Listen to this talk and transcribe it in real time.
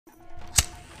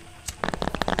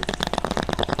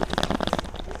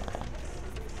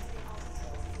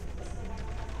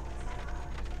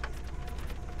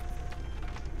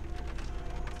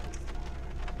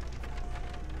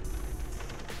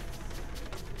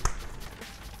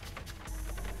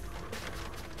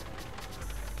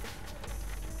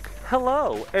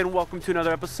Hello, and welcome to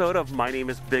another episode of My Name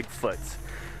is Bigfoot.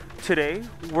 Today,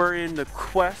 we're in the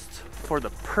quest for the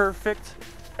perfect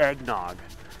eggnog.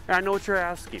 And I know what you're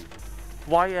asking.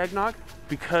 Why eggnog?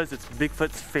 Because it's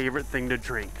Bigfoot's favorite thing to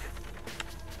drink.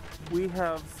 We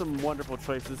have some wonderful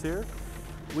choices here.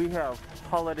 We have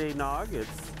holiday nog,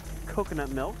 it's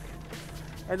coconut milk.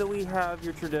 And then we have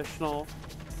your traditional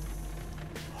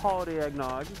holiday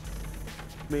eggnog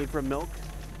made from milk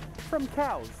from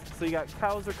cows. So you got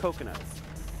cows or coconuts.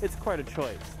 It's quite a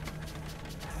choice.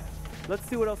 Let's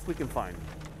see what else we can find.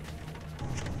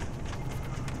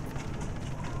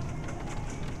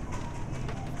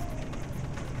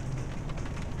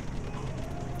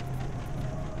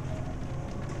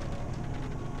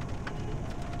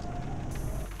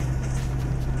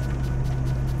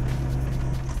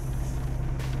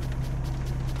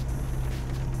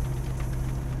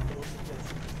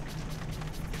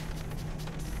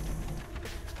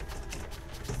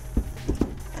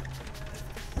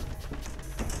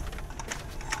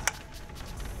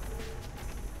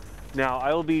 Now,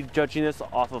 I will be judging this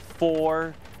off of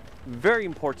 4 very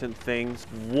important things.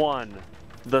 1,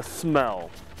 the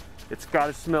smell. It's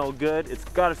gotta smell good. It's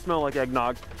gotta smell like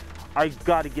eggnog. I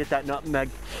gotta get that nutmeg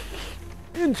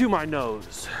into my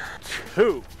nose.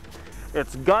 2,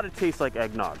 it's gotta taste like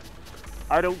eggnog.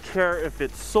 I don't care if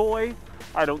it's soy.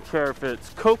 I don't care if it's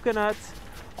coconut.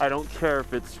 I don't care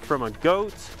if it's from a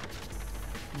goat.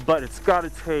 But it's gotta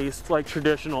taste like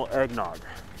traditional eggnog.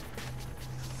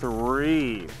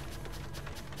 3,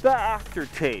 the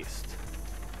aftertaste.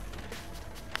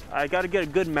 I gotta get a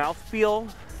good mouthfeel,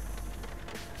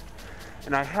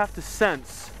 and I have to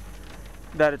sense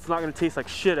that it's not gonna taste like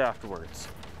shit afterwards.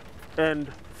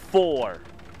 And 4,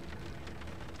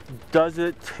 does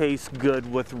it taste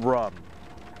good with rum?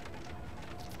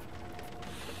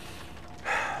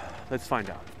 Let's find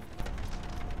out.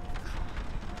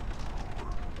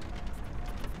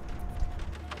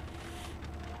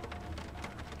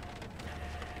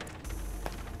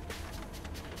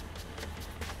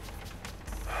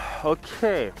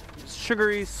 Okay,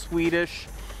 sugary, sweetish.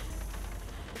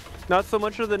 Not so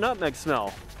much of the nutmeg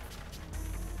smell.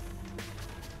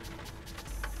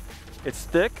 It's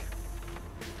thick.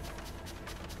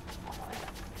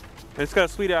 And it's got a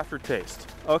sweet aftertaste.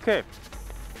 Okay,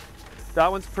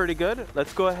 that one's pretty good.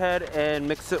 Let's go ahead and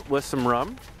mix it with some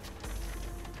rum.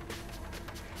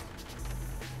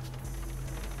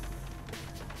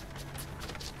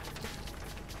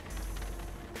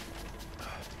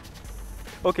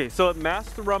 Okay, so it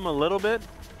masks the rum a little bit,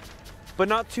 but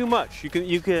not too much. You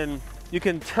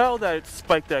can tell that it's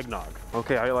spiked eggnog.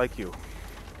 Okay, I like you.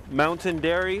 Mountain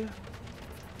Dairy,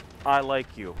 I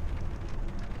like you.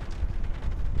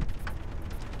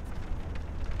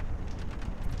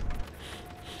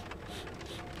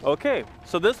 Okay,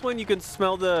 so this one you can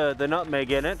smell the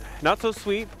nutmeg in it. Not so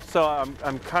sweet, so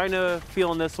I'm kind of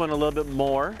feeling this one a little bit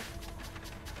more.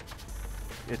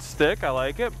 It's thick, I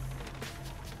like it.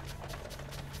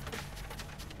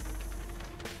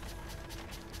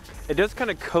 It does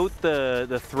kind of coat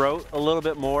the throat a little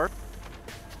bit more.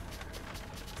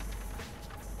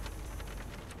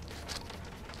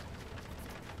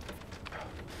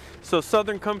 So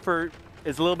Southern Comfort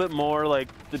is a little bit more like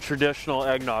the traditional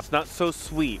eggnog. It's not so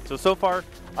sweet. So far,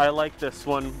 I like this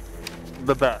one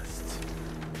the best.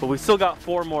 But we still got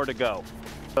 4 more to go.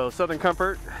 So Southern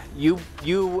Comfort, you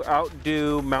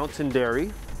outdo Mountain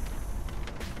Dairy.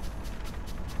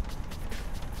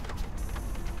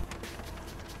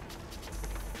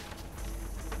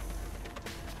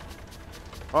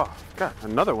 Oh, got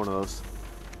another one of those.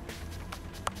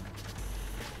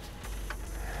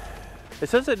 It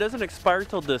says it doesn't expire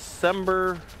till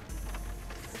December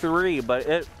 3, but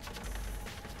it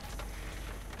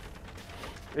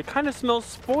kind of smells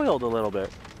spoiled a little bit.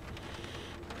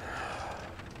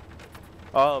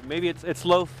 Oh, maybe it's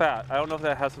low fat. I don't know if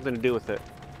that has something to do with it.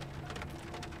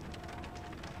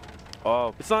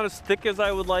 Oh, it's not as thick as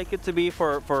I would like it to be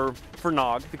for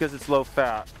nog because it's low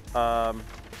fat.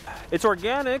 It's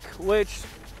organic, which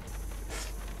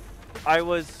I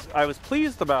was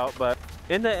pleased about, but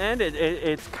in the end,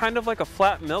 it's kind of like a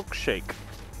flat milkshake.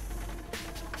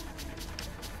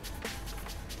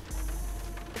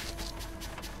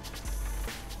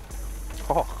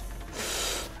 Oh,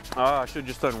 I should have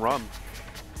just done rum.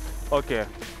 Okay,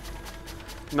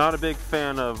 not a big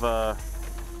fan of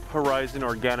Horizion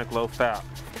Organic low fat.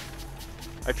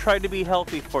 I tried to be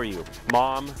healthy for you,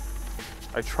 Mom.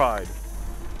 I tried.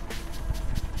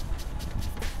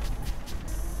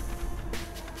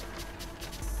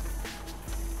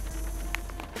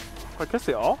 I guess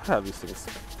they all have these things.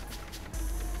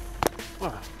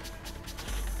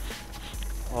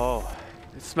 Oh,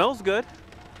 It smells good.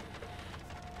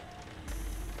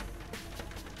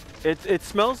 It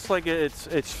smells like it's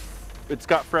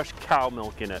got fresh cow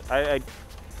milk in it.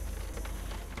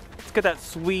 It's got that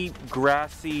sweet,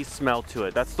 grassy smell to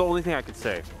it. That's the only thing I could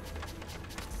say.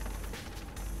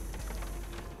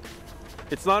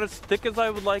 It's not as thick as I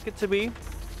would like it to be.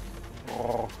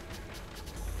 Oh.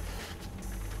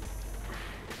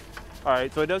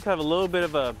 Alright, so it does have a little bit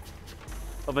of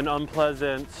an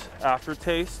unpleasant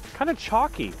aftertaste. Kind of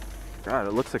chalky. God,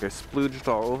 it looks like I splooged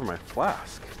all over my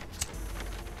flask.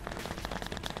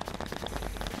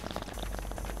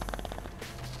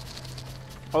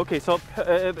 Okay, so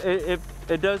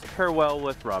it does pair well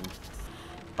with rum.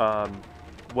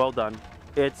 Well done.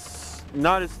 It's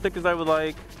not as thick as I would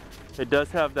like. It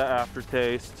does have that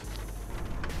aftertaste.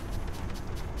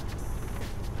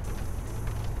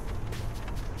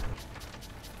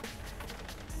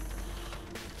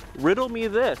 Riddle me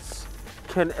this.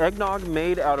 Can eggnog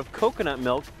made out of coconut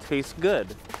milk taste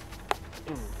good?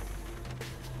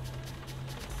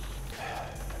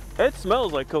 It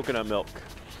smells like coconut milk.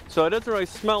 So it doesn't really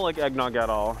smell like eggnog at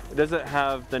all. It doesn't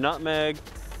have the nutmeg.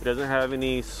 It doesn't have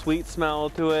any sweet smell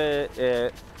to it.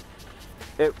 It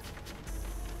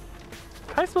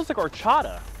kind of smells like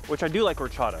horchata, which I do like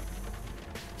horchata.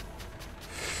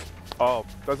 Oh,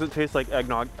 doesn't taste like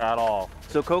eggnog at all.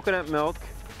 So coconut milk,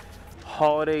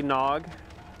 holiday nog,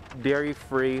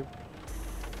 dairy-free.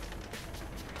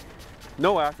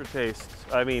 No aftertaste.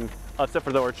 I mean, except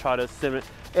for the horchata cinnamon.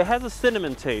 It has a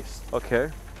cinnamon taste. Okay.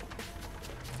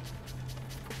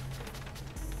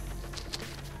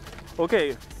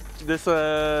 Okay, this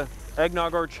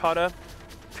eggnog horchata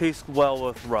tastes well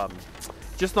with rum.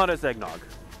 Just not as eggnog.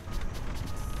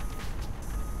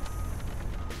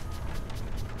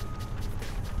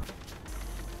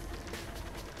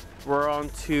 We're on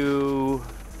to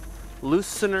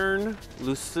Lucerne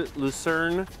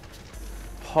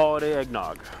Holiday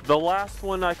Eggnog. The last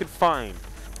one I could find.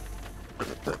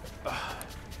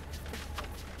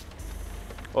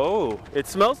 Oh, it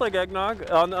smells like eggnog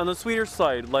on the sweeter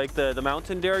side, like the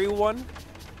mountain dairy one.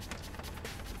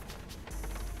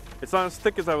 It's not as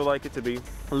thick as I would like it to be.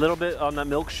 A little bit on that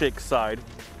milkshake side,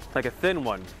 like a thin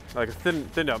one, like a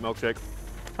thinned out milkshake.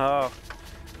 Oh,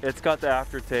 it's got the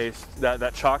aftertaste,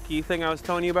 that chalky thing I was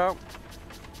telling you about.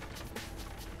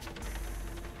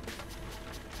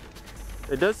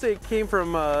 It does say it came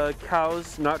from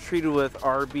cows not treated with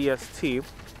RBST,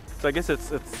 so I guess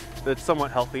it's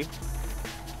somewhat healthy.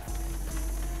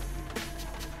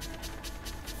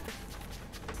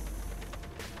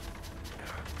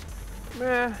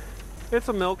 Meh, it's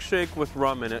a milkshake with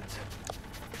rum in it.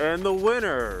 And the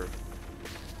winner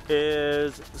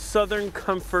is Southern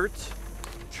Comfort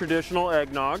Traditional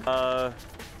Eggnog.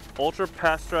 Ultra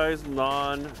pasteurized,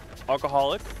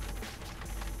 non-alcoholic.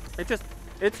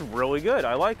 It's really good.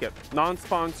 I like it.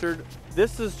 Non-sponsored.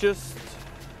 This is just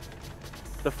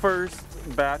the first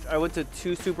batch. I went to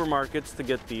 2 supermarkets to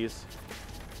get these.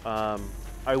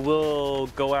 I will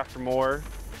go after more,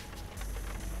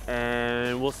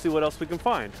 and we'll see what else we can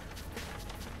find.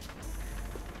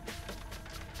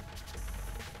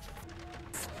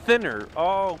 It's thinner.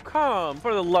 Oh, come,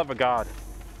 for the love of God.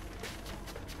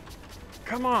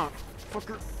 Come on,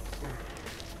 fucker.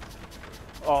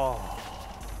 Oh,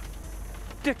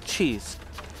 dick cheese.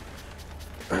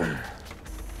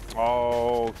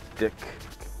 Oh, dick.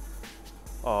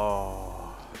 Oh.